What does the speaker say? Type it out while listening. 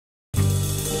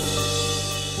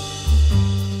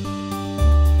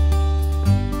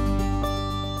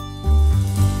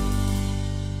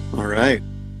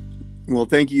Well,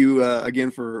 thank you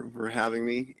again for having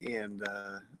me, and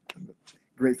I'm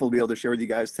grateful to be able to share with you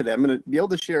guys today. I'm going to be able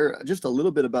to share just a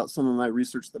little bit about some of my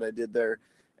research that I did there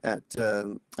at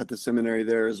the seminary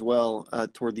there as well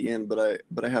toward the end. But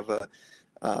I have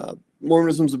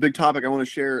Mormonism is a big topic. I want to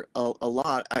share a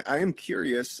lot. I am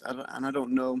curious, and I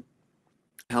don't know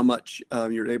how much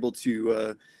you're able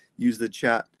to use the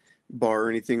chat bar or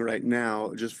anything right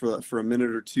now. Just for a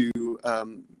minute or two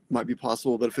might be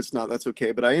possible, but if it's not, that's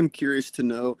okay. But I am curious to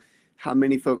know how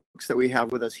many folks that we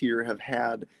have with us here have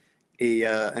had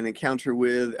an encounter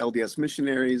with LDS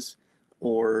missionaries,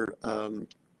 or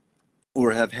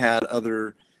have had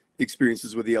other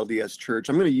experiences with the LDS Church.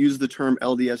 I'm going to use the term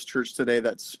LDS Church today.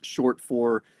 That's short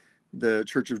for the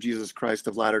Church of Jesus Christ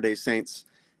of Latter-day Saints.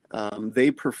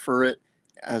 They prefer it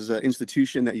as an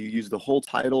institution that you use the whole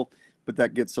title, but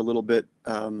that gets a little bit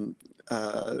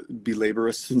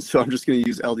belaborous, and so I'm just going to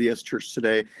use LDS Church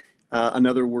today.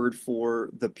 Another word for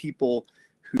the people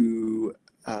who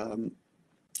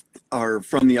are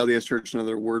from the LDS Church,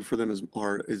 another word for them is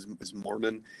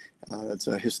Mormon. That's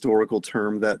a historical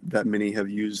term that many have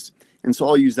used, and so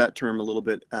I'll use that term a little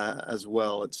bit as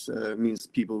well. It means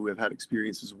people who have had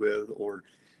experiences with, or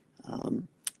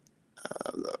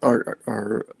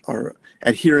are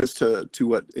adherents to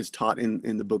what is taught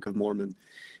in the Book of Mormon.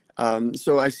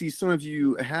 So I see some of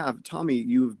you have. Tommy,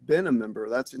 you've been a member.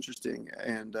 That's interesting,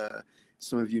 and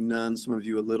some of you none, some of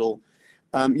you a little.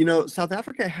 South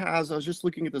Africa has, I was just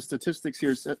looking at the statistics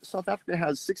here, South Africa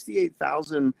has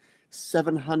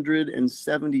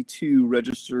 68,772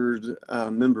 registered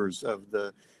members of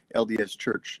the LDS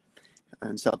Church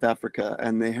in South Africa,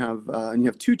 and they have, and you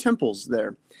have 2 temples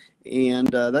there, and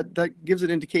that gives an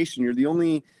indication you're the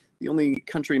only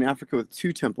country in Africa with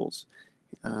 2 temples.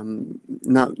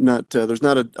 There's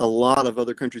not a lot of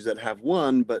other countries that have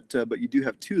 1, but you do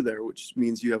have 2 there, which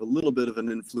means you have a little bit of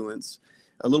an influence,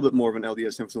 a little bit more of an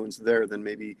LDS influence there than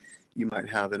maybe you might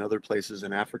have in other places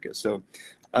in Africa. So,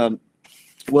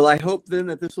 well, I hope then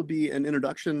that this will be an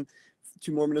introduction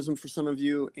to Mormonism for some of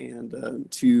you, and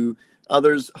to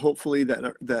others, hopefully,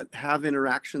 that have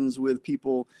interactions with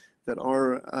people that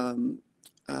are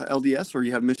LDS, or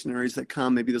you have missionaries that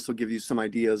come. Maybe this will give you some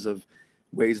ideas of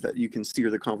ways that you can steer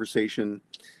the conversation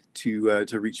to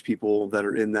reach people that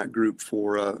are in that group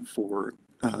for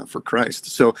Christ.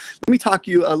 So let me talk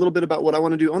to you a little bit about what I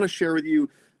want to do. I want to share with you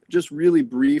just really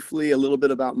briefly a little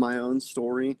bit about my own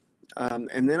story,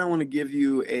 and then I want to give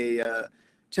you a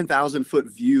 10,000-foot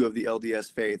view of the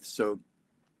LDS faith. So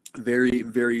very,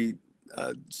 very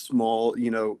small,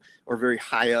 or very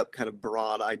high up, kind of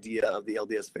broad idea of the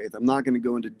LDS faith. I'm not going to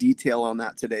go into detail on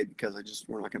that today because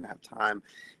we're not going to have time.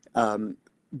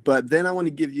 But then I want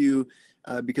to give you,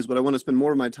 because what I want to spend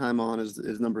more of my time on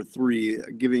is number 3,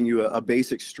 giving you a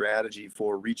basic strategy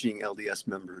for reaching LDS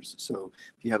members. So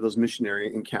if you have those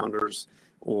missionary encounters,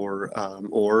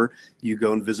 or you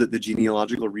go and visit the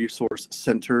Genealogical Resource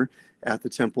Center at the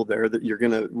temple there, that you're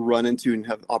going to run into and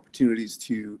have opportunities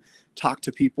to talk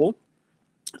to people.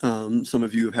 Some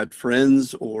of you have had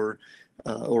friends or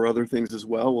other things as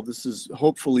well. Well, this is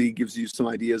hopefully gives you some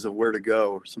ideas of where to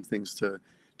go, or some things to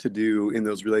do in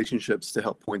those relationships to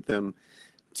help point them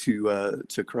to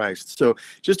Christ. So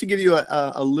just to give you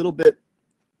a little bit,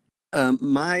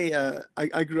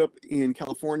 I grew up in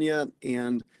California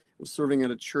and was serving at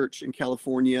a church in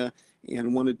California,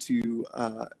 and wanted to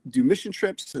do mission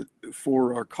trips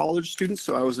for our college students.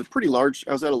 So I was at a large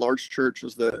church. I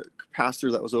was the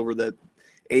pastor that was over the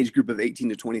age group of 18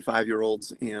 to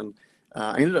 25-year-olds, and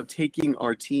I ended up taking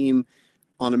our team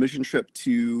on a mission trip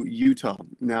to Utah.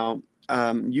 Now,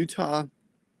 Utah,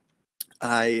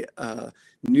 I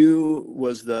knew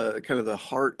was the kind of the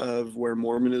heart of where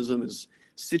Mormonism is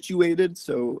situated.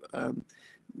 So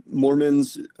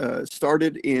Mormons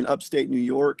started in upstate New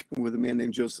York with a man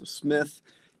named Joseph Smith.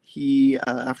 He,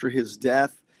 after his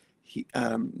death,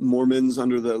 Mormons,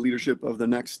 under the leadership of the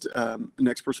next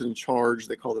person in charge,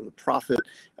 they called him the prophet.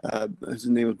 His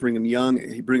name was Brigham Young.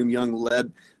 Brigham Young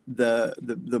led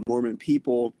the Mormon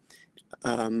people,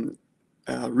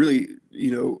 really,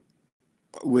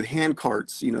 with hand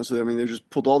carts. So I mean, they just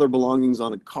pulled all their belongings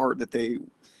on a cart that they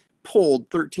pulled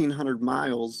 1,300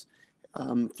 miles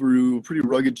through pretty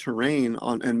rugged terrain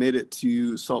and made it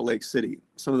to Salt Lake City.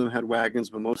 Some of them had wagons,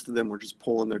 but most of them were just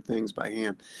pulling their things by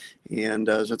hand. And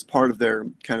so that's part of their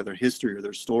history or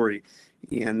their story.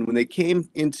 And when they came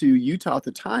into Utah at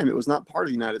the time, it was not part of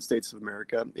the United States of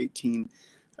America,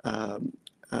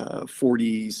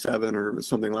 1847 or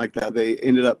something like that. They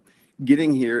ended up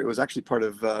getting here. It was actually part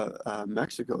of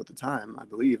Mexico at the time, I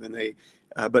believe. And they,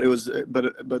 but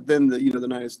then the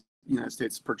United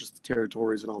States purchased the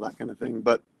territories and all that kind of thing.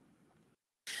 But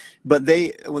But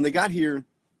when they got here,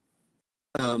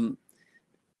 um,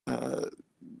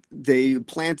 they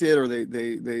planted, or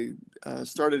they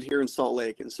started here in Salt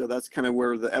Lake, and so that's kind of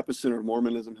where the epicenter of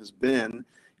Mormonism has been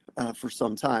for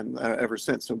some time, ever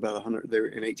since. So about 100, they were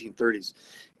in 1830s,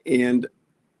 and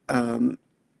um,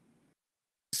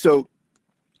 so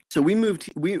we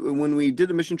moved. When we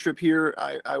did a mission trip here,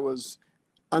 I was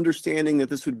understanding that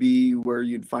this would be where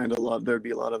you'd find there'd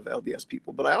be a lot of LDS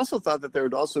people, but I also thought that there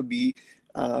would also be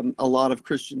a lot of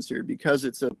Christians here, because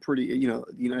it's a pretty, the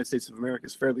United States of America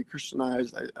is fairly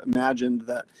Christianized. I imagined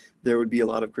that there would be a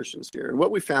lot of Christians here. And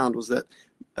what we found was that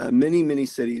many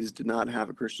cities did not have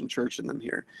a Christian church in them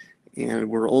here, and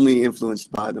were only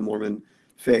influenced by the Mormon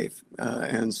faith.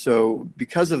 And so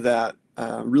because of that,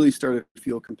 really started to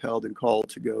feel compelled and called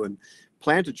to go and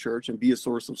plant a church and be a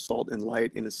source of salt and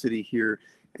light in a city here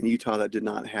in Utah that did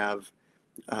not have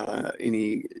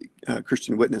any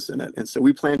Christian witness in it. And so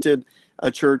we planted a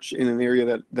church in an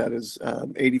area that is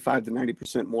 85 to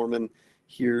 90% Mormon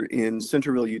here in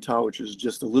Centerville, Utah, which is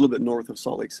just a little bit north of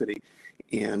Salt Lake City.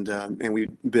 And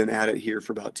we've been at it here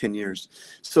for about 10 years.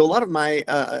 So a lot of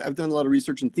I've done a lot of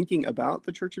research and thinking about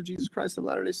the Church of Jesus Christ of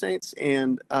Latter-day Saints.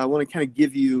 And I want to kind of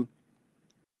give you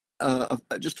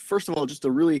first of all, just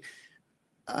a really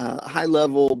high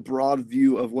level, broad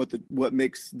view of what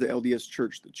makes the LDS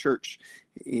Church the church.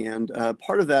 And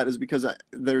part of that is because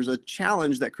there's a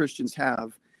challenge that Christians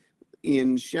have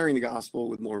in sharing the gospel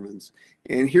with Mormons.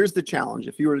 And here's the challenge.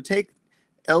 If you were to take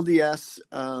LDS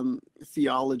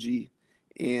theology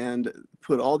and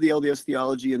put all the LDS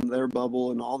theology in their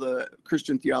bubble and all the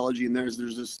Christian theology in theirs,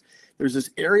 there's this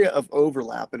area of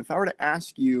overlap. And if I were to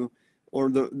ask you, or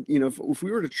if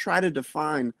we were to try to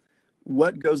define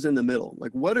what goes in the middle,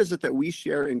 like what is it that we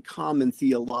share in common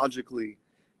theologically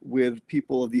with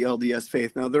people of the LDS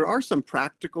faith? Now, there are some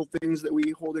practical things that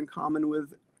we hold in common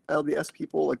with LDS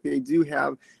people. Like they do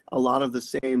have a lot of the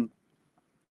same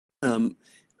kind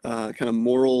of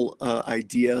moral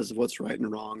ideas of what's right and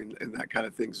wrong and that kind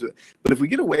of thing. So, but if we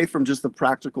get away from just the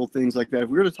practical things like that, if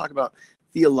we were to talk about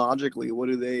theologically, what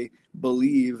do they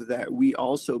believe that we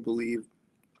also believe?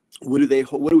 What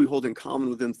do we hold in common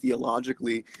with them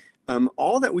theologically?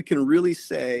 All that we can really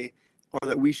say are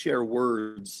that we share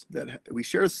words, that we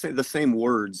share the same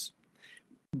words.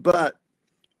 But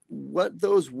what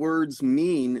those words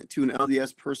mean to an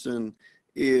LDS person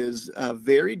is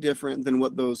very different than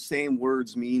what those same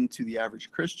words mean to the average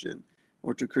Christian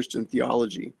or to Christian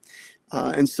theology.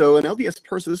 And so an LDS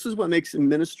person, this is what makes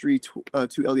ministry to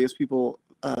LDS people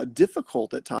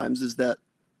difficult at times, is that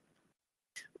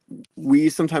we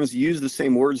sometimes use the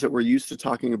same words that we're used to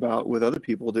talking about with other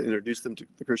people to introduce them to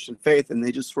the Christian faith, and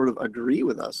they just sort of agree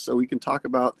with us. So we can talk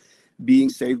about being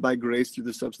saved by grace through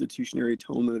the substitutionary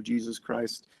atonement of Jesus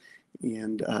Christ,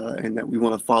 and that we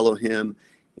want to follow him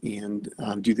and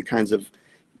do the kinds of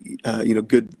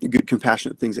good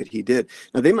compassionate things that he did.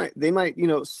 Now they might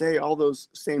say all those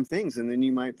same things, and then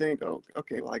you might think, oh,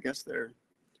 okay, well I guess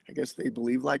they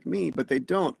believe like me, but they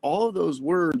don't. All of those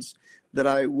words that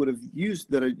I would have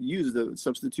used, the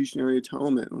substitutionary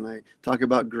atonement, when I talk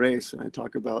about grace and I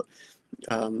talk about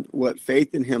what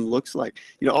faith in him looks like,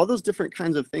 all those different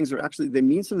kinds of things they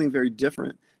mean something very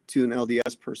different to an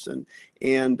LDS person,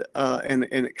 and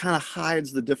it kind of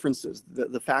hides the differences.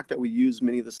 The fact that we use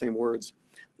many of the same words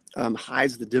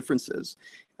hides the differences.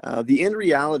 The end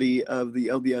reality of the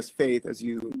LDS faith, as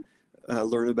you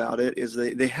learn about it, is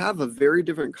they have a very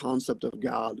different concept of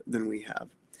God than we have.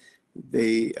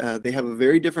 They have a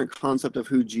very different concept of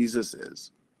who Jesus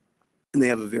is, and they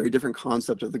have a very different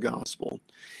concept of the gospel.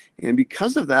 And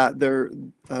because of that,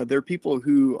 they're people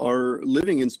who are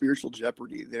living in spiritual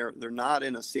jeopardy. They're not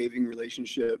in a saving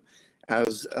relationship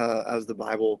as the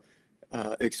Bible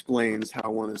explains how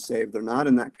one is saved. They're not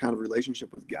in that kind of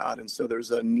relationship with God, and so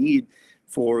there's a need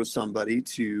for somebody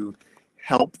to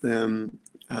help them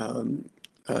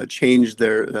change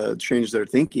their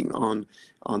thinking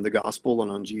on the gospel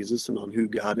and on Jesus and on who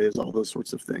God is, all those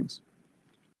sorts of things.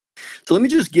 So let me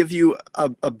just give you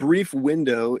a brief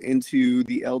window into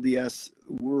the LDS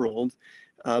world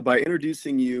by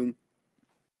introducing you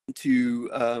to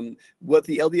what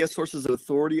the LDS sources of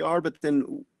authority are, but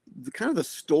then the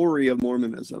story of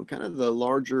Mormonism, kind of the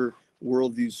larger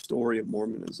worldview story of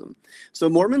Mormonism. So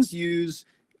Mormons use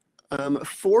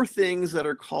 4 things that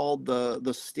are called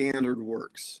the standard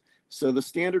works. So the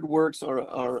standard works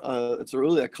are it's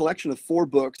really a collection of 4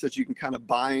 books that you can kind of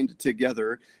bind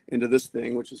together into this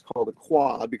thing, which is called a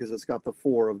quad, because it's got the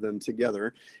 4 of them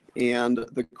together. And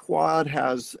the quad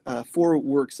has 4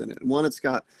 works in it. One, it's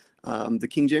got the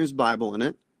King James Bible in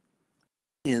it,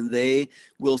 and they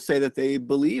will say that they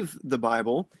believe the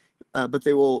Bible, but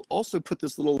they will also put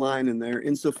this little line in there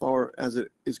insofar as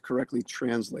it is correctly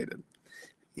translated.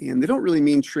 And they don't really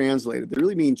mean translated; they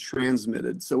really mean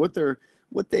transmitted. So one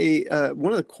of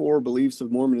the core beliefs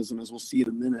of Mormonism, as we'll see in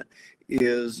a minute,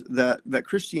 is that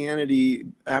Christianity,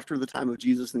 after the time of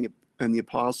Jesus and the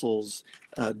apostles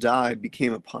died,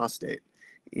 became apostate,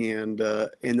 and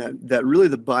that really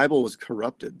the Bible was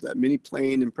corrupted. That many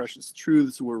plain and precious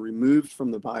truths were removed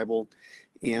from the Bible,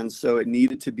 and so it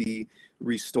needed to be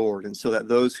restored. And so that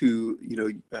those who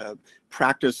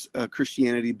practice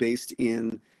Christianity based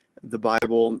in the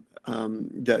Bible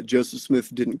that Joseph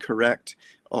Smith didn't correct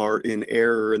are in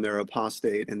error and they're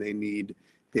apostate, and they need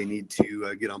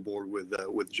to get on board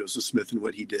with Joseph Smith and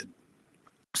what he did.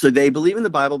 So they believe in the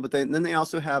Bible, but then they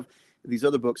also have these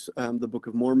other books, the Book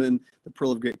of Mormon, the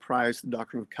Pearl of Great Price, the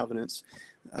Doctrine of Covenants.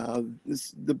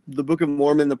 The Book of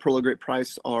Mormon, the Pearl of Great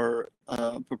Price are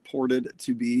purported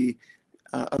to be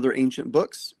other ancient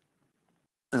books,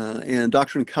 and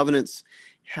Doctrine of Covenants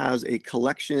has a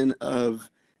collection of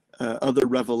other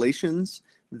revelations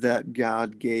that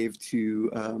God gave to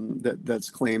that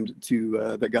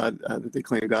they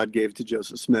claim God gave to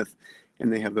Joseph Smith,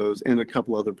 and they have those and a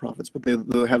couple other prophets, but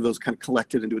they'll have those kind of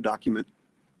collected into a document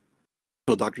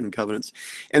called Doctrine and Covenants.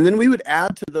 And then we would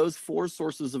add to those four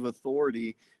sources of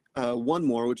authority one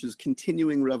more, which is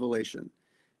continuing revelation.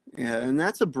 And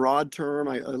that's a broad term.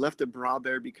 I left it broad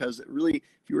there because it really,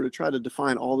 if you were to try to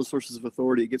define all the sources of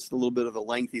authority, it gets a little bit of a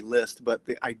lengthy list. But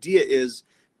the idea is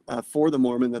for the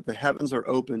Mormon that the heavens are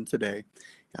open today,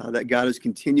 that God is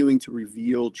continuing to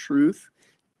reveal truth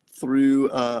through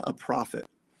a prophet.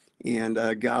 And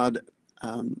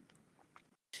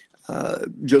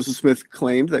Joseph Smith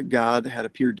claimed that God had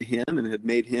appeared to him and had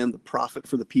made him the prophet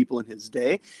for the people in his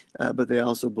day, but they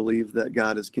also believe that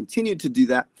God has continued to do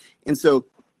that. And so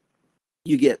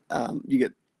they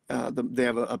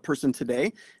have a person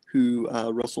today who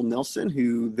Russell Nelson,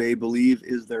 who they believe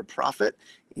is their prophet,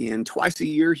 and twice a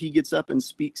year he gets up and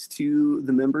speaks to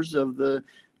the members of the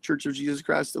Church of Jesus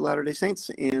Christ of Latter-day Saints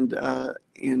and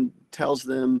tells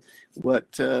them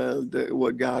what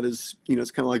God is.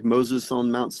 It's kind of like Moses on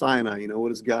Mount Sinai. What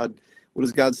does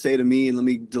God say to me, and let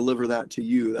me deliver that to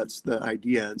you. That's the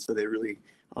idea. And so they really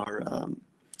are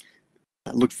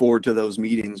look forward to those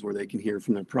meetings where they can hear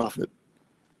from their prophet.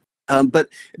 But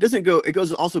it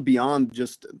goes also beyond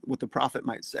just what the prophet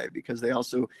might say, because they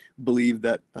also believe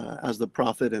that as the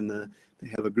prophet and they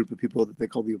have a group of people that they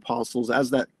call the apostles,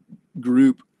 as that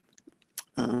group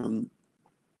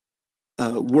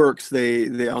works,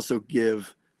 they also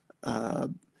give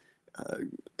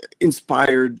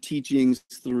inspired teachings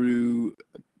through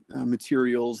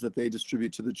materials that they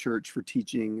distribute to the church for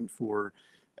teaching and for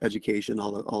education,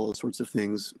 all those sorts of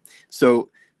things. So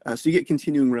you get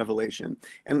continuing revelation,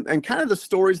 and kind of the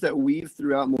stories that weave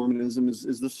throughout Mormonism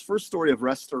is this first story of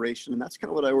restoration, and that's kind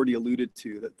of what I already alluded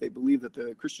to, that they believe that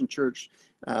the Christian church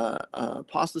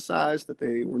apostatized, that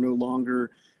they were no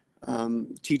longer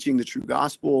teaching the true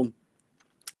gospel,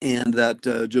 and that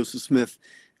Joseph Smith,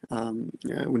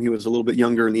 when he was a little bit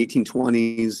younger in the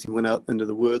 1820s, he went out into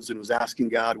the woods and was asking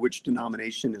God which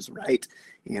denomination is right,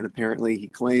 and apparently he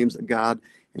claims that God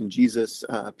and Jesus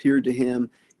appeared to him,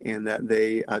 and that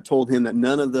they told him that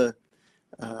none of the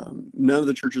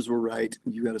churches were right.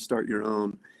 You got to start your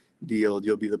own deal.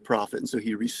 You'll be the prophet. And so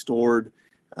he restored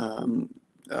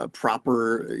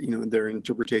proper, their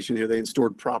interpretation here. They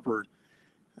restored proper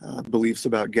beliefs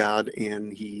about God,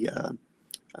 and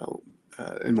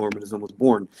and Mormonism was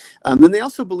born. Then they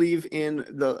also believe in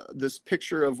this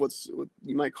picture of what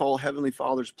you might call Heavenly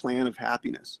Father's plan of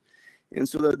happiness. And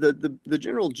so the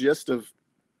general gist of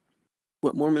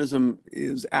what Mormonism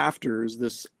is after is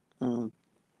this: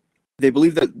 they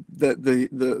believe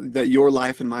that your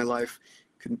life and my life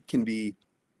can be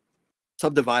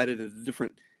subdivided into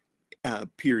different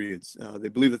periods. They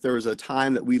believe that there was a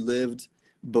time that we lived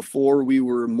before we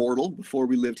were mortal, before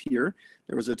we lived here.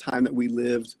 There was a time that we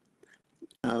lived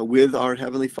with our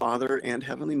Heavenly Father and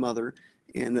Heavenly Mother,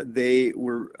 and that they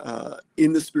were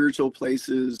in the spiritual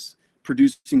places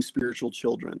producing spiritual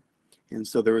children. And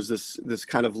so there was this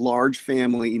kind of large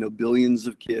family, billions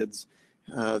of kids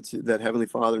that Heavenly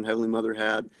Father and Heavenly Mother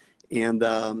had, and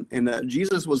that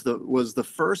Jesus was the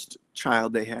first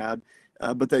child they had,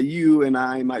 but that you and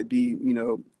I might be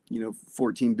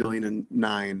 14 billion and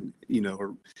 9,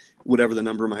 or whatever the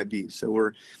number might be.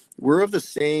 So we're of the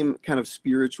same kind of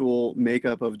spiritual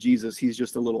makeup of Jesus. He's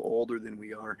just a little older than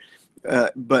we are,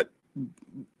 but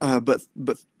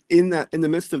in the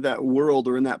midst of that world,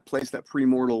 or in that place, that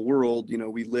premortal world,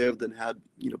 we lived and had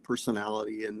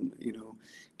personality and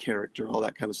character, all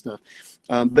that kind of stuff.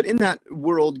 But in that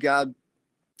world, God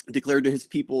declared to his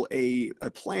people a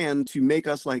plan to make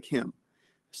us like him.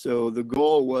 So the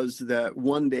goal was that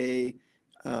one day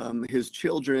his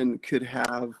children could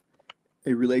have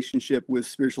a relationship with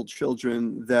spiritual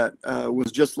children that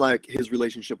was just like his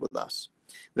relationship with us.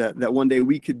 That one day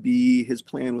we could be, his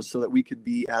plan was so that we could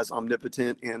be as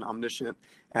omnipotent and omniscient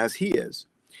as he is.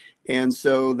 And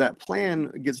so that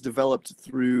plan gets developed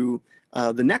through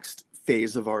the next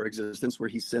phase of our existence, where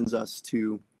he sends us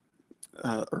to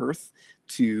earth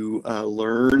to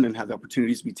learn and have the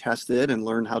opportunities to be tested and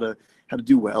learn how to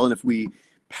do well. And if we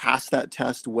pass that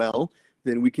test well,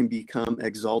 then we can become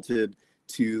exalted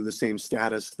to the same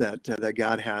status that that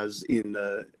God has in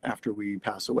after we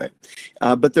pass away.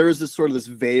 But there is this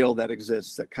veil that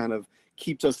exists that kind of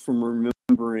keeps us from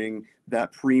remembering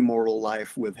that pre-mortal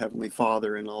life with Heavenly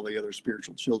Father and all the other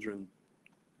spiritual children.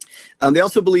 They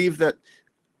also believe that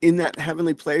in that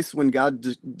heavenly place, when God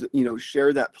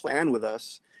shared that plan with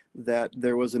us, that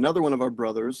there was another one of our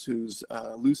brothers, who's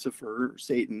Lucifer,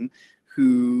 Satan,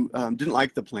 who didn't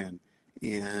like the plan.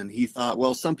 And he thought,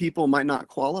 well, some people might not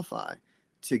qualify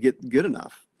to get good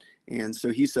enough. And so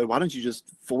he said, why don't you just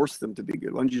force them to be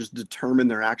good? Why don't you just determine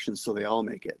their actions so they all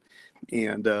make it?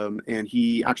 And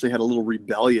he actually had a little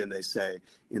rebellion, they say,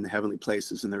 in the heavenly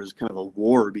places. And there was kind of a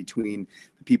war between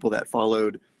the people that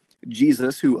followed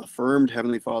Jesus, who affirmed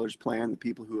Heavenly Father's plan, the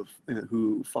people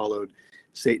who followed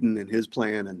Satan and his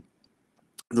plan, and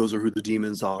those are who the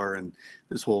demons are, and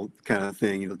this whole kind of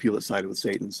thing, the people that sided with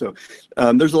Satan. So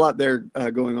there's a lot there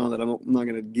going on that I'm not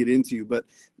going to get into, but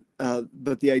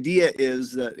the idea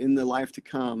is that in the life to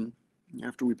come,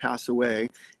 after we pass away,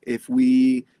 if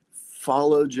we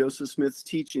follow Joseph Smith's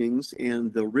teachings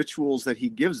and the rituals that he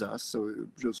gives us, so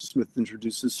Joseph Smith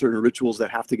introduces certain rituals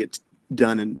that have to get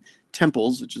done in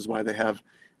temples, which is why they have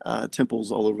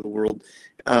temples all over the world.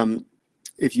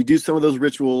 If you do some of those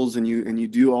rituals and you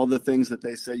do all the things that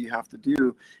they say you have to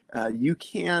do, you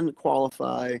can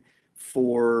qualify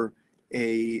for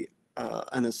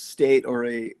an estate or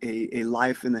a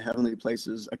life in the heavenly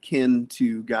places akin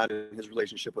to God and his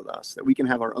relationship with us. That we can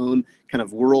have our own kind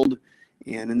of world,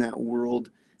 and in that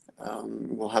world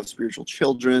we'll have spiritual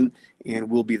children, and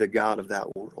we'll be the God of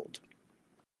that world.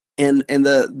 And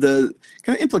the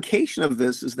kind of implication of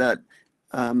this is that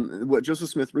what Joseph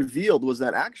Smith revealed was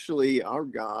that actually our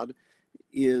God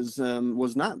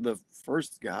was not the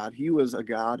first God. He was a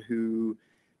God who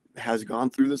has gone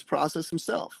through this process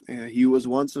himself. And he was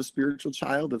once a spiritual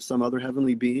child of some other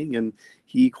heavenly being, and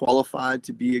he qualified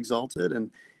to be exalted,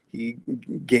 and he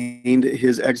gained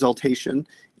his exaltation,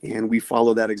 and we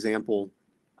follow that example.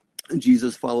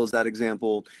 Jesus follows that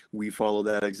example. We follow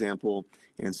that example.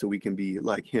 And so we can be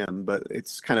like him. But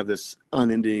it's kind of this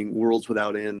unending, worlds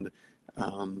without end,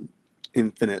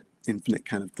 infinite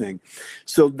kind of thing.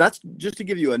 So that's just to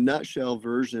give you a nutshell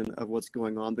version of what's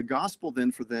going on. The gospel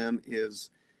then for them is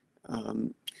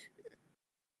the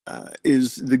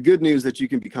good news that you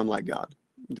can become like God.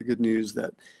 The good news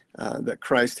that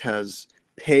Christ has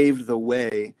paved the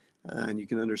way, and you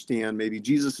can understand maybe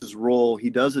Jesus's role. He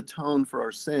does atone for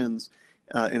our sins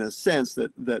in a sense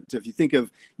that if you think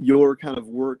of your kind of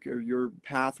work or your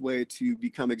pathway to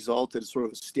become exalted, sort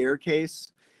of a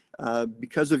staircase.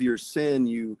 Because of your sin,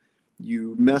 you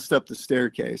messed up the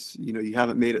staircase. You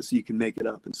haven't made it so you can make it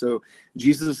up. And so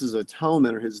Jesus'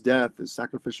 atonement, or his death, his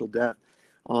sacrificial death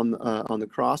on the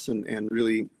cross, and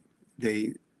really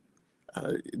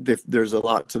there's a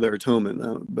lot to their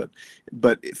atonement.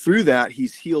 But through that,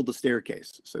 he's healed the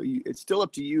staircase. So it's still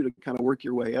up to you to kind of work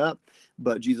your way up,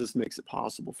 but Jesus makes it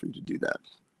possible for you to do that.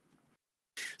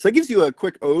 So that gives you a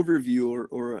quick overview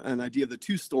or an idea of the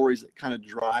two stories that kind of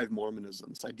drive Mormonism,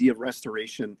 this idea of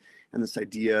restoration and this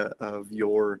idea of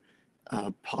your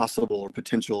possible or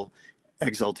potential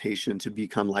exaltation to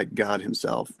become like God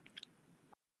himself.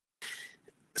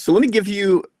 So let me give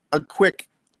you a quick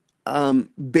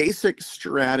basic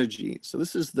strategy. So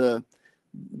this is the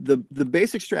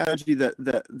basic strategy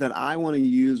that I want to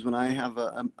use when I have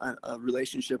a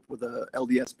relationship with a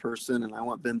LDS person, and I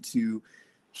want them to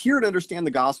hear and understand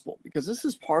the gospel, because this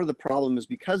is part of the problem, is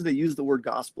because they use the word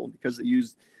gospel, because they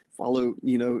follow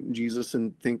Jesus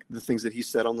and think the things that he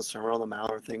said on the Sermon on the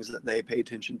Mount are things that they pay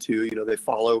attention to.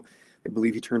 They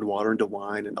believe he turned water into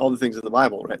wine and all the things in the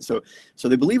Bible, right? So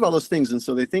they believe all those things, and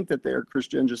so they think that they're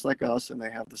Christian just like us, and they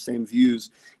have the same views.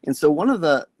 And so one of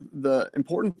the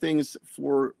important things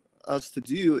for us to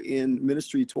do in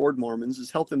ministry toward Mormons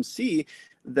is help them see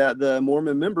that the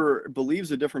Mormon member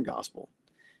believes a different gospel.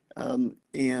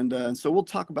 And so we'll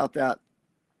talk about that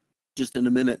just in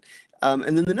a minute.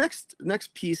 And then the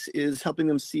next piece is helping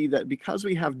them see that because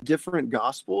we have different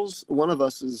gospels, one of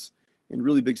us is in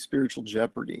really big spiritual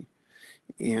jeopardy.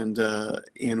 and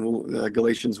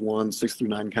Galatians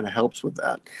 1:6-9 kind of helps with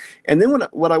that. And then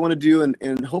what I want to do,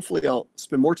 and hopefully I'll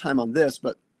spend more time on this,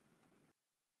 but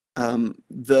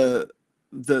the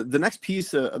next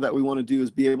piece that we want to do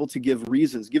is be able to give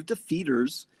reasons, give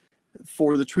defeaters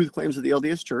for the truth claims of the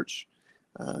LDS Church.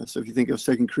 So if you think of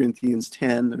 2 Corinthians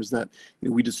 10, there's that,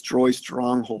 we destroy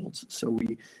strongholds. So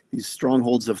these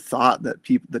strongholds of thought that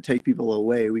take people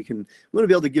away, we want to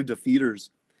be able to give defeaters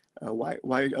why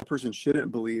a person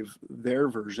shouldn't believe their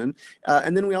version.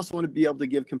 And then we also want to be able to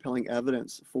give compelling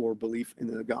evidence for belief in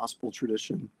the gospel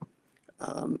tradition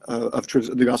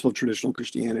the gospel of traditional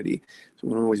Christianity. So we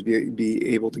want to always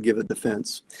be able to give a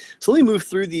defense. So let me move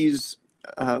through these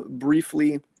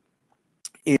briefly.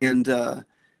 And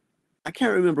I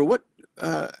can't remember what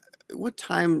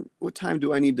time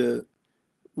do I need to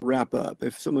wrap up?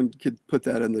 If someone could put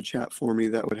that in the chat for me,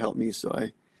 that would help me so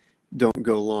I don't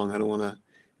go long. I don't want to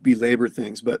belabor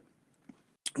things. But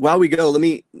while we go, let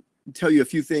me tell you a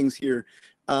few things here.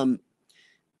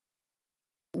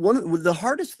 The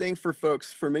hardest thing for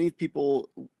many people,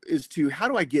 is how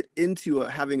do I get into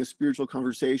having a spiritual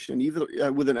conversation, even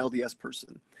with an LDS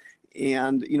person?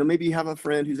 And, maybe you have a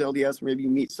friend who's LDS, or maybe you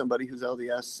meet somebody who's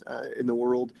LDS in the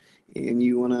world, and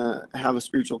you want to have a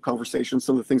spiritual conversation.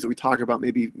 Some of the things that we talk about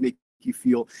maybe make you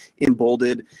feel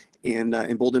emboldened,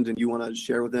 and you want to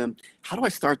share with them. How do I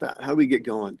start that? How do we get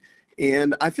going?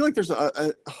 And I feel like there's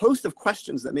a host of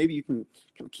questions that maybe you can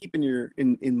keep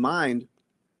in mind.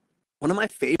 One of my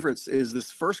favorites is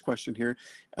this first question here,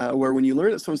 where when you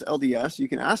learn that someone's LDS, you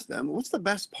can ask them, what's the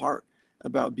best part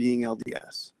about being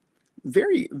LDS?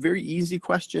 Very, very easy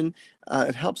question.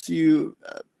 It helps you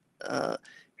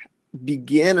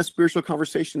begin a spiritual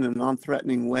conversation in a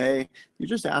non-threatening way. You're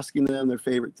just asking them their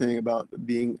favorite thing about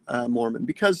being Mormon,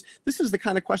 because this is the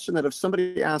kind of question that if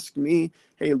somebody asked me,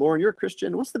 hey, Loren, you're a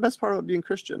Christian, what's the best part about being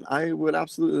Christian? I would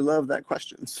absolutely love that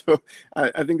question. So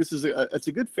I think this is it's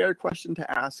a good, fair question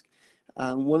to ask.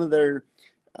 One of their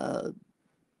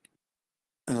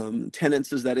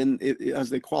tenets is that as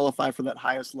they qualify for that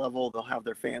highest level, they'll have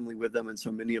their family with them, and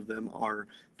so many of them are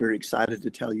very excited to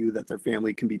tell you that their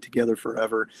family can be together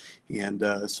forever, and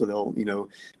so they'll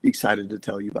be excited to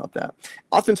tell you about that.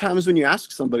 Oftentimes when you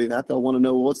ask somebody that, they'll want to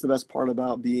know, well, what's the best part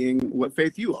about being what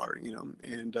faith you are,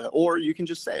 and or you can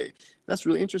just say, that's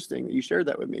really interesting that you shared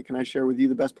that with me. Can I share with you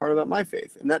the best part about my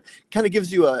faith? And that kind of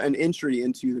gives you an entry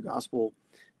into the gospel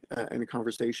and a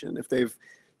conversation. If they've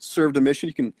served a mission,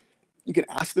 you can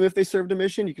ask them if they served a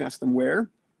mission. You can ask them where,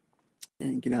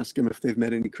 and you can ask them if they've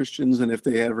met any Christians and if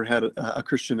they ever had a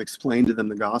Christian explain to them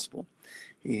the gospel.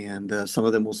 And some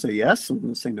of them will say yes, some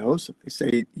will say no. So if they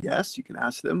say yes, you can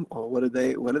ask them, well, what did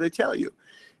they tell you?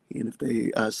 And if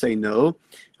they say no,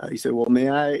 you say, well, may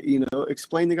I,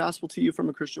 explain the gospel to you from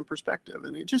a Christian perspective?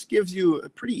 And it just gives you a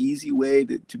pretty easy way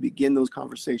to begin those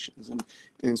conversations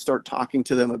and start talking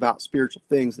to them about spiritual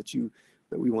things that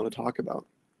we want to talk about.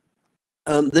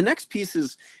 The next piece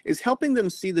is helping them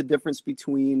see the difference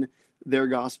between their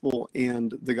gospel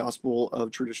and the gospel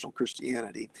of traditional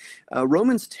Christianity.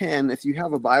 Romans 10, if you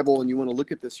have a Bible and you want to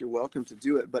look at this, you're welcome to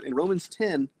do it. But in Romans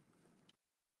 10,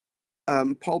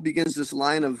 Paul begins this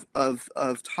line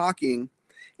of talking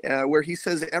where he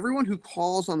says, everyone who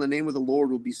calls on the name of the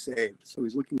Lord will be saved. So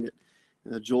he's looking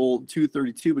at Joel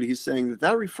 2:32, but he's saying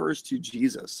that refers to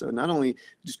Jesus. So not only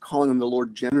just calling him the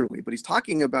Lord generally, but he's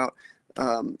talking about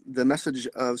the message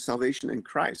of salvation in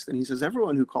Christ. And he says,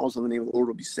 everyone who calls on the name of the Lord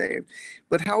will be saved.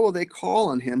 But how will they call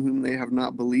on him whom they have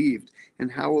not believed?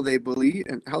 And how will they believe?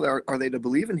 And how are they to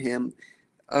believe in him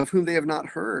of whom they have not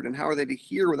heard? And how are they to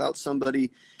hear without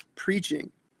somebody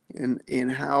preaching?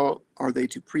 And how are they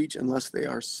to preach unless they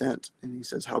are sent? And he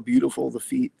says, how beautiful the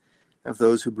feet of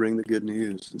those who bring the good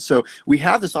news. And so we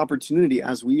have this opportunity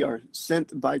as we are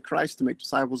sent by Christ to make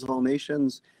disciples of all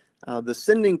nations. The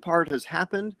sending part has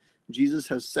happened. Jesus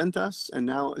has sent us, and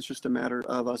now it's just a matter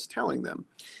of us telling them.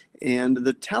 And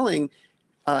the telling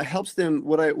helps them.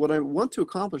 What I want to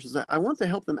accomplish is that I want to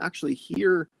help them actually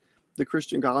hear the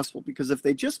Christian gospel, because if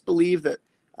they just believe that,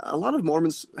 a lot of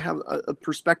Mormons have a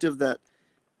perspective that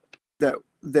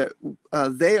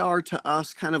they are to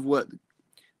us kind of what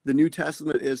the New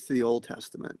Testament is to the Old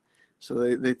Testament.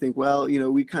 So they think, well,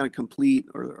 we kind of complete,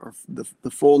 or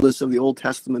the fullness of the Old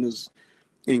Testament is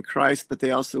in Christ, but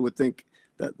they also would think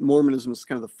that Mormonism is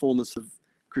kind of the fullness of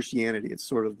Christianity. It's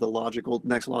sort of the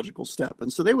next logical step.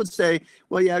 And so they would say,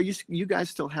 well, yeah, you guys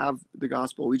still have the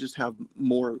gospel. We just have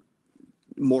more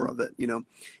of it,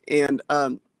 And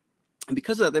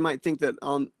because of that, they might think that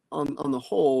on the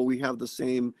whole, we have the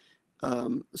same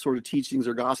sort of teachings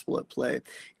or gospel at play.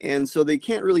 And so they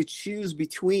can't really choose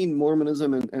between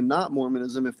Mormonism and not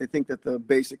Mormonism if they think that the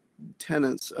basic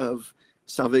tenets of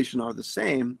salvation are the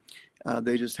same.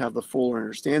 They just have the full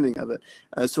understanding of it.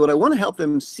 So what I want to help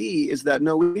them see is that,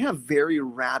 no, we have very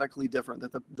radically different,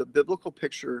 that the biblical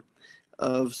picture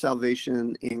of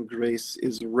salvation and grace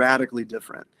is radically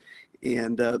different.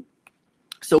 And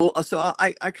so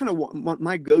I kind of want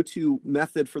my go-to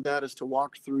method for that is to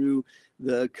walk through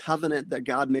the covenant that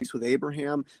God makes with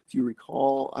Abraham. If you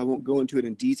recall, I won't go into it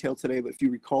in detail today, but if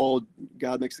you recall,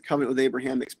 God makes the covenant with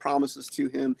Abraham, makes promises to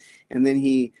him, and then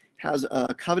he has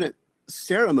a covenant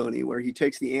ceremony where he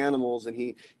takes the animals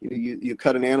and you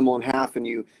cut an animal in half and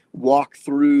you walk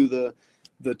through the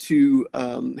two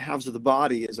halves of the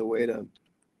body as a way to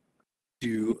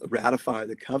ratify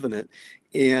the covenant.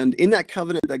 And in that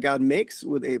covenant that God makes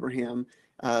with Abraham,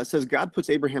 says God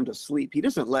puts Abraham to sleep. He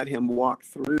doesn't let him walk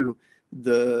through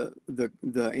the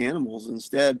animals.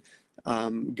 Instead,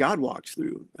 God walks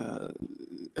through,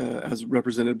 as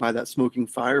represented by that smoking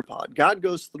fire pot. God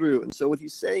goes through. And so what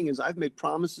he's saying is, I've made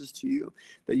promises to you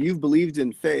that you've believed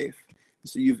in faith.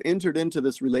 So you've entered into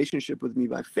this relationship with me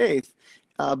by faith,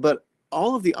 but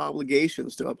all of the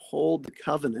obligations to uphold the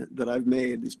covenant that I've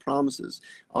made, these promises,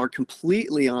 are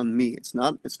completely on me. It's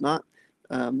not it's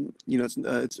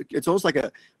almost like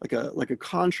a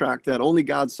contract that only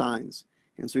God signs.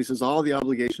 And so he says, all the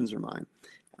obligations are mine.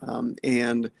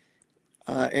 In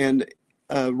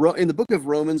the book of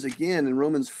Romans, again, in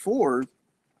Romans 4,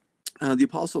 the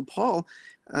Apostle Paul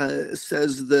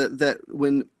says that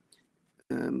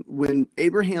when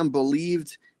Abraham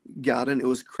believed God and it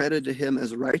was credited to him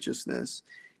as righteousness,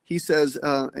 he says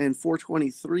in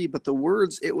 4:23, but the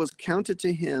words "it was counted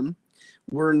to him"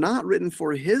 were not written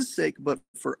for his sake, but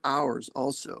for ours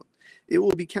also. It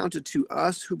will be counted to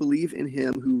us who believe in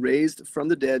him who raised from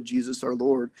the dead Jesus our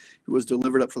Lord, who was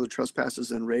delivered up for the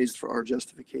trespasses and raised for our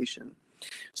justification.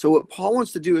 So what Paul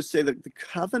wants to do is say that the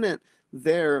covenant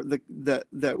there,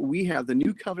 that we have, the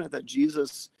new covenant that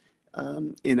Jesus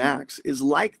enacts, is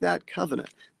like that covenant,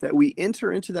 that we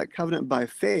enter into that covenant by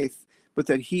faith, but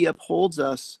that he upholds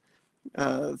us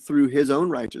through his own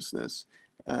righteousness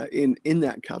in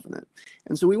that covenant.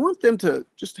 And so we want them to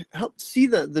just help see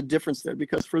the difference there,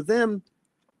 because for them,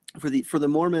 for the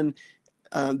Mormon,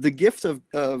 the gift of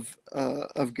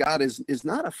God is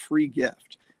not a free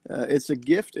gift. It's a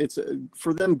gift.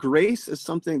 For them, grace is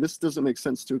something. This doesn't make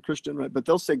sense to a Christian, right? But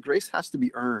they'll say grace has to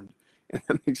be earned. And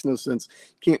that makes no sense.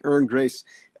 You can't earn grace.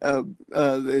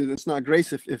 It's not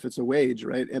grace if it's a wage,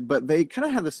 right? But they kind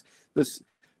of have this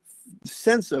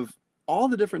sense of all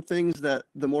the different things that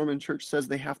the Mormon church says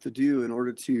they have to do in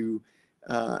order to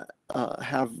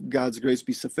have God's grace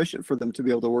be sufficient for them to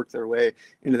be able to work their way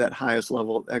into that highest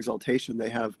level of exaltation. They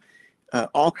have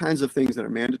all kinds of things that are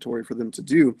mandatory for them to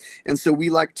do. And so we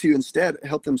like to instead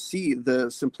help them see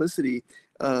the simplicity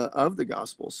of the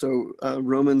gospel. So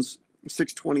Romans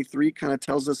 6:23 kind of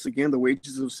tells us again, the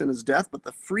wages of sin is death, but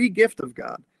the free gift of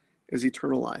God is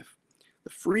eternal life.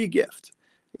 The free gift.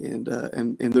 And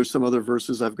there's some other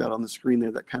verses I've got on the screen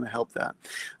there that kind of help that.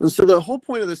 And so the whole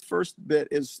point of this first bit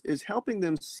is helping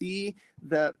them see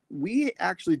that we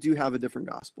actually do have a different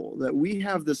gospel, that we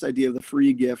have this idea of the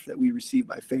free gift that we receive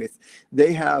by faith.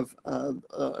 They have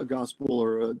a gospel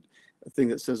or a thing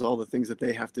that says all the things that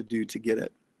they have to do to get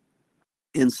it.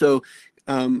 And so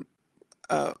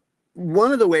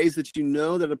one of the ways that you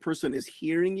know that a person is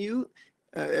hearing you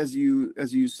as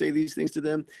you say these things to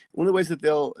them, one of the ways that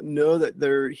they'll know that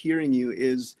they're hearing you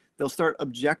is they'll start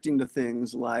objecting to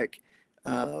things like,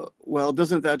 well,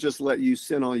 doesn't that just let you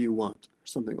sin all you want, or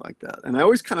something like that. And I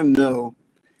always kind of know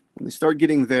when they start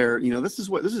getting there, this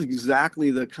is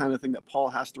exactly the kind of thing that Paul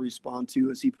has to respond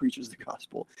to as he preaches the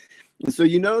gospel. And so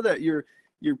that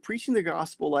you're preaching the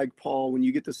gospel like Paul when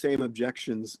you get the same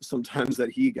objections sometimes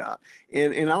that he got.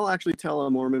 And I'll actually tell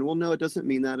a Mormon, well, no, it doesn't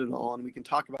mean that at all. And we can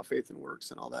talk about faith and works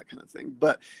and all that kind of thing.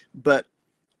 But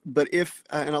if,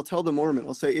 and I'll tell the Mormon,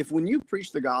 I'll say, if when you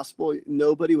preach the gospel,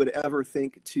 nobody would ever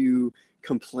think to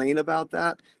complain about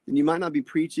that, then you might not be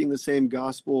preaching the same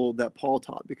gospel that Paul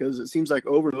taught, because it seems like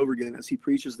over and over again, as he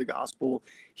preaches the gospel,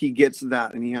 he gets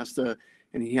that and he has to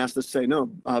say, no,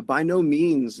 by no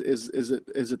means is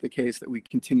it the case that we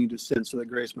continue to sin so that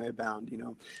grace may abound,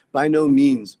 by no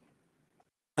means.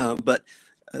 But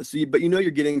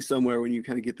you're getting somewhere when you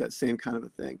kind of get that same kind of a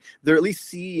thing. They're at least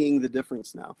seeing the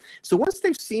difference now. So once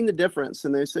they've seen the difference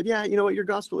and they said, yeah, you know what, your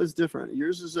gospel is different.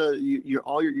 Yours is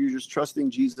you're just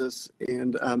trusting Jesus,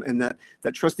 and that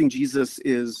trusting Jesus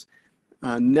is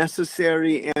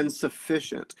necessary and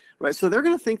sufficient, right? So they're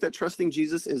going to think that trusting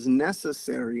Jesus is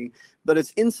necessary, but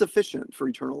it's insufficient for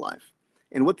eternal life.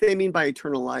 And what they mean by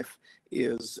eternal life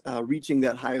is reaching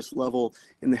that highest level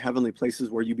in the heavenly places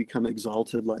where you become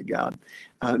exalted like God.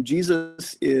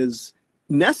 Jesus is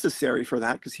necessary for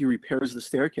that because he repairs the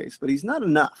staircase, but he's not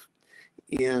enough.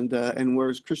 And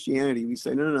whereas Christianity, we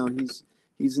say, no,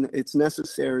 it's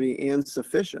necessary and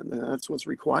sufficient. That's what's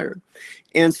required.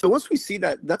 And so once we see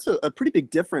that, that's a pretty big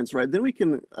difference, right? Then we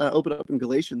can open up in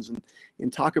Galatians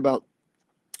and talk about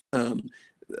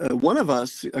one of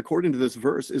us, according to this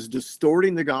verse, is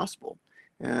distorting the gospel.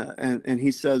 And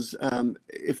he says,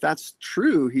 if that's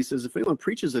true, he says, if anyone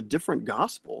preaches a different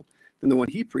gospel than the one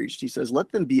he preached, he says,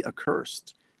 let them be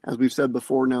accursed. As we've said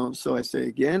before now, so I say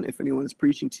again, if anyone is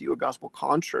preaching to you a gospel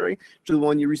contrary to the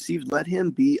one you received, let him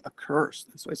be accursed.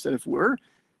 And so I said, if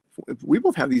we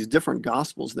both have these different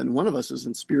gospels, then one of us is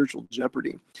in spiritual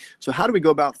jeopardy. So how do we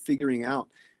go about figuring out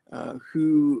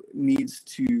who needs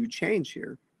to change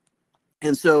here?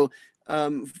 And so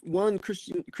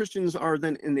Christians are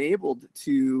then enabled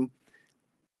to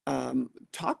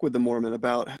talk with the Mormon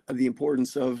about the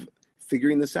importance of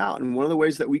figuring this out. And one of the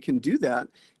ways that we can do that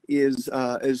is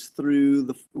through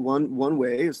the one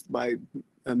way is by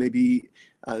maybe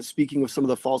speaking with some of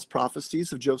the false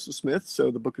prophecies of Joseph Smith.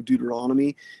 So the book of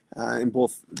Deuteronomy in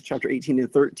both chapter 18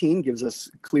 and 13 gives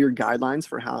us clear guidelines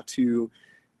for how to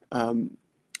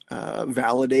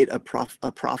validate a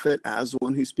prophet as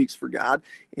one who speaks for God,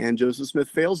 and Joseph Smith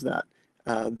fails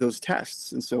those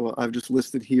tests. And so I've just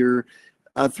listed here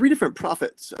three different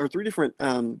prophets, or three different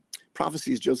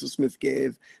prophecies Joseph Smith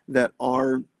gave that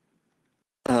are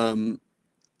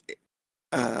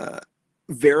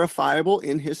verifiable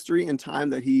in history and time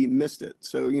that he missed it.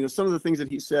 So, some of the things that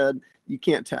he said, you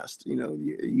can't test,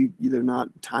 they're not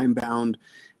time bound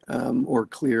or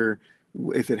clear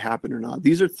if it happened or not.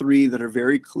 These are three that are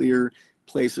very clear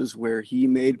places where he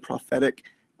made prophetic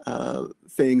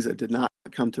things that did not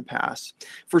come to pass.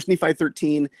 First Nephi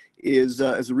 13 is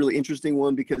a really interesting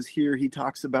one, because here he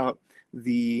talks about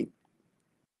the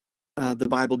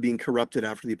Bible being corrupted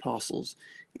after the apostles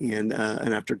and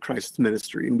after Christ's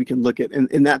ministry. And we can look at,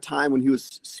 in that time when he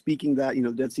was speaking that,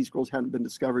 the Dead Sea Scrolls hadn't been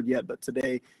discovered yet, but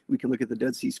today we can look at the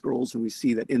Dead Sea Scrolls and we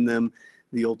see that in them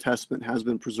the Old Testament has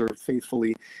been preserved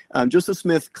faithfully. Joseph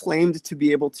Smith claimed to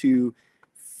be able to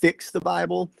fix the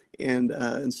Bible,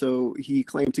 and so he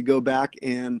claimed to go back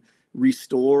and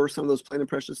restore some of those plain and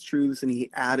precious truths, and he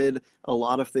added a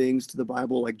lot of things to the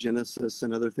Bible, like Genesis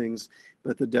and other things.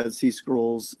 But the Dead Sea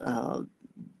Scrolls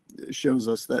shows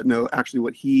us that no, actually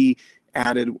what he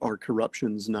added are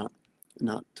corruptions, not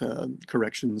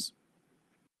corrections.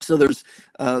 So there's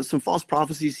some false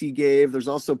prophecies he gave. There's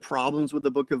also problems with the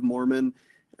Book of Mormon.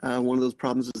 One of those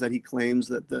problems is that he claims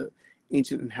that the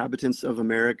ancient inhabitants of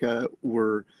America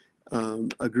were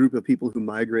a group of people who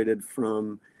migrated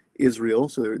from Israel,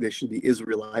 so they should be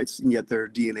Israelites, and yet their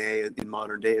DNA in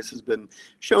modern days has been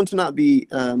shown to not be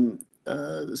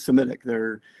Semitic.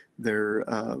 They're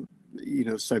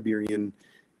Siberian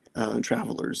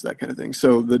travelers, that kind of thing.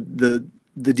 So the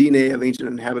DNA of ancient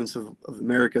inhabitants of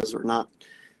Americas are not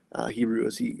Hebrew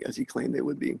as he claimed they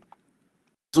would be.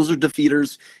 Those are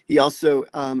defeaters. He also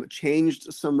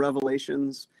changed some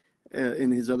revelations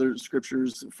in his other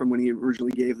scriptures from when he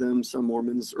originally gave them. Some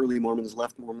early Mormons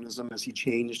left Mormonism as he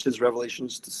changed his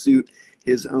revelations to suit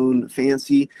his own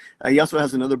fancy. He also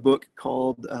has another book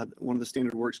called, one of the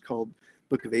standard works called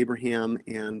Book of Abraham,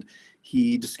 and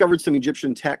he discovered some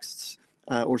Egyptian texts,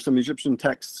 or some Egyptian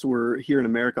texts were here in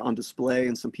America on display,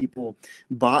 and some people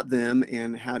bought them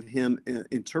and had him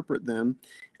interpret them.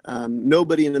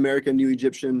 Nobody in America knew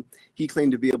Egyptian. He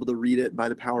claimed to be able to read it by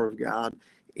the power of God.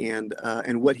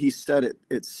 And what he said,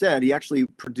 it said, he actually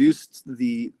produced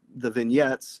the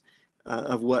vignettes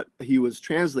of what he was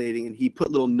translating, and he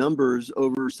put little numbers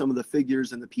over some of the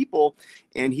figures and the people,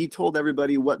 and he told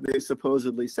everybody what they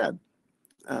supposedly said.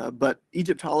 But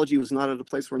Egyptology was not at a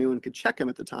place where anyone could check him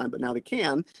at the time, but now they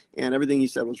can, and everything he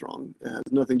said was wrong. It has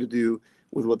nothing to do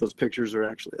with what those pictures are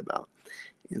actually about.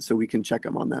 And so we can check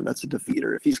him on that. That's a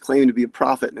defeater. If he's claiming to be a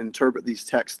prophet and interpret these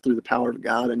texts through the power of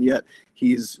God, and yet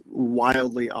he's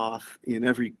wildly off in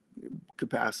every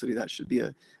capacity, that should be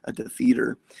a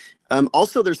defeater.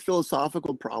 Also, there's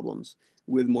philosophical problems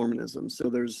with Mormonism. So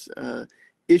there's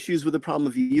issues with the problem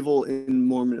of evil in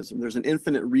Mormonism. There's an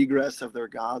infinite regress of their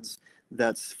gods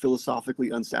that's philosophically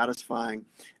unsatisfying.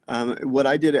 What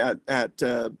I did at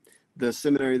the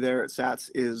seminary there at SATS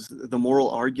is the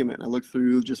moral argument. I looked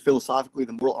through just philosophically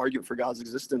the moral argument for God's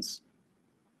existence,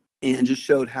 and just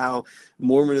showed how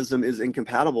Mormonism is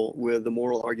incompatible with the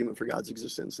moral argument for God's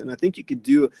existence. And I think you could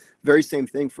do a very same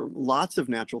thing for lots of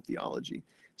natural theology.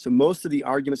 So most of the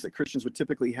arguments that Christians would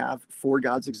typically have for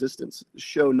God's existence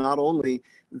show not only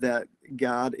that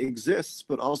God exists,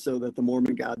 but also that the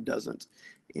Mormon God doesn't.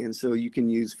 And so you can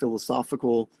use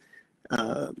philosophical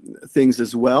things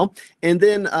as well. And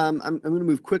then I'm going to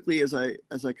move quickly as I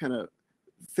kind of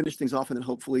finish things off, and then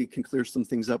hopefully can clear some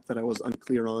things up that I was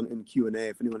unclear on in Q&A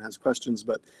if anyone has questions.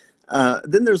 But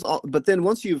then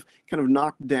once you've kind of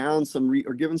knocked down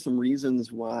or given some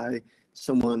reasons why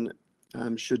someone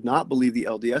should not believe the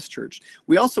LDS Church,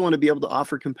 we also want to be able to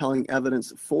offer compelling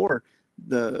evidence for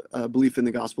the belief in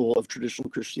the gospel of traditional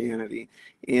Christianity.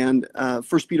 And 1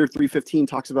 Peter 3:15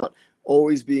 talks about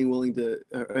always being willing to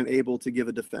and able to give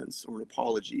a defense or an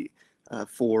apology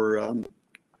for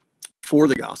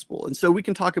the gospel. And so we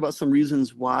can talk about some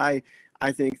reasons why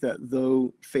I think that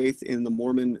though faith in the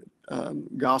Mormon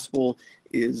gospel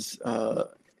is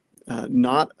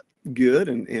not good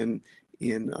and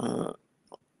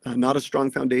not a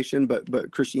strong foundation,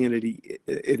 but Christianity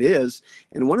it is.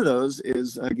 And one of those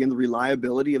is, again, the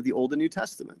reliability of the Old and New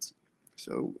Testaments.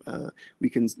 So we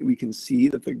can see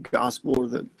that the gospel or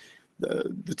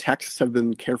the texts have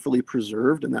been carefully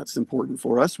preserved, and that's important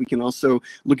for us. We can also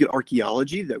look at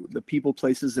archaeology, that the people,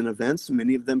 places, and events,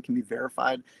 many of them can be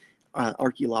verified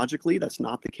archaeologically. That's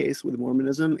not the case with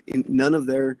Mormonism. In none of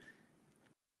their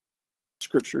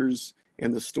scriptures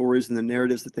and the stories and the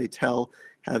narratives that they tell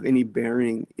have any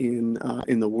bearing in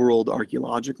the world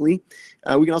archaeologically.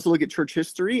 We can also look at church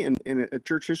history, and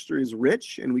church history is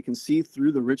rich, and we can see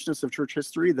through the richness of church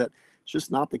history that it's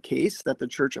just not the case that the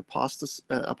church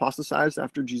apostatized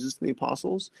after Jesus and the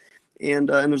apostles. And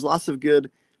there's lots of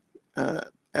good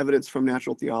evidence from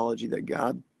natural theology that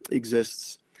God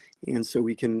exists, and so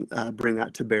we can bring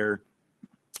that to bear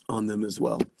on them as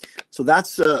well. So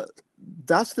that's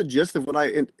the gist of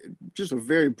just a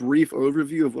very brief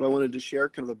overview of what I wanted to share,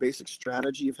 kind of a basic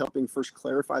strategy of helping first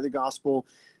clarify the gospel.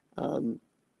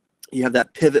 You have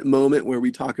that pivot moment where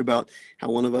we talk about how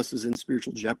one of us is in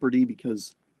spiritual jeopardy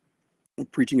because we're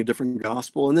preaching a different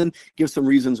gospel, and then give some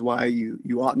reasons why you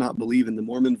ought not believe in the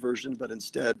Mormon version, but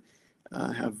instead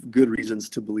have good reasons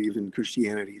to believe in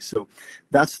Christianity. So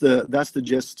that's the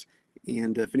gist.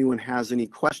 And if anyone has any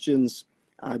questions,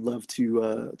 I'd love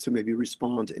to maybe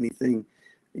respond to anything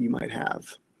you might have.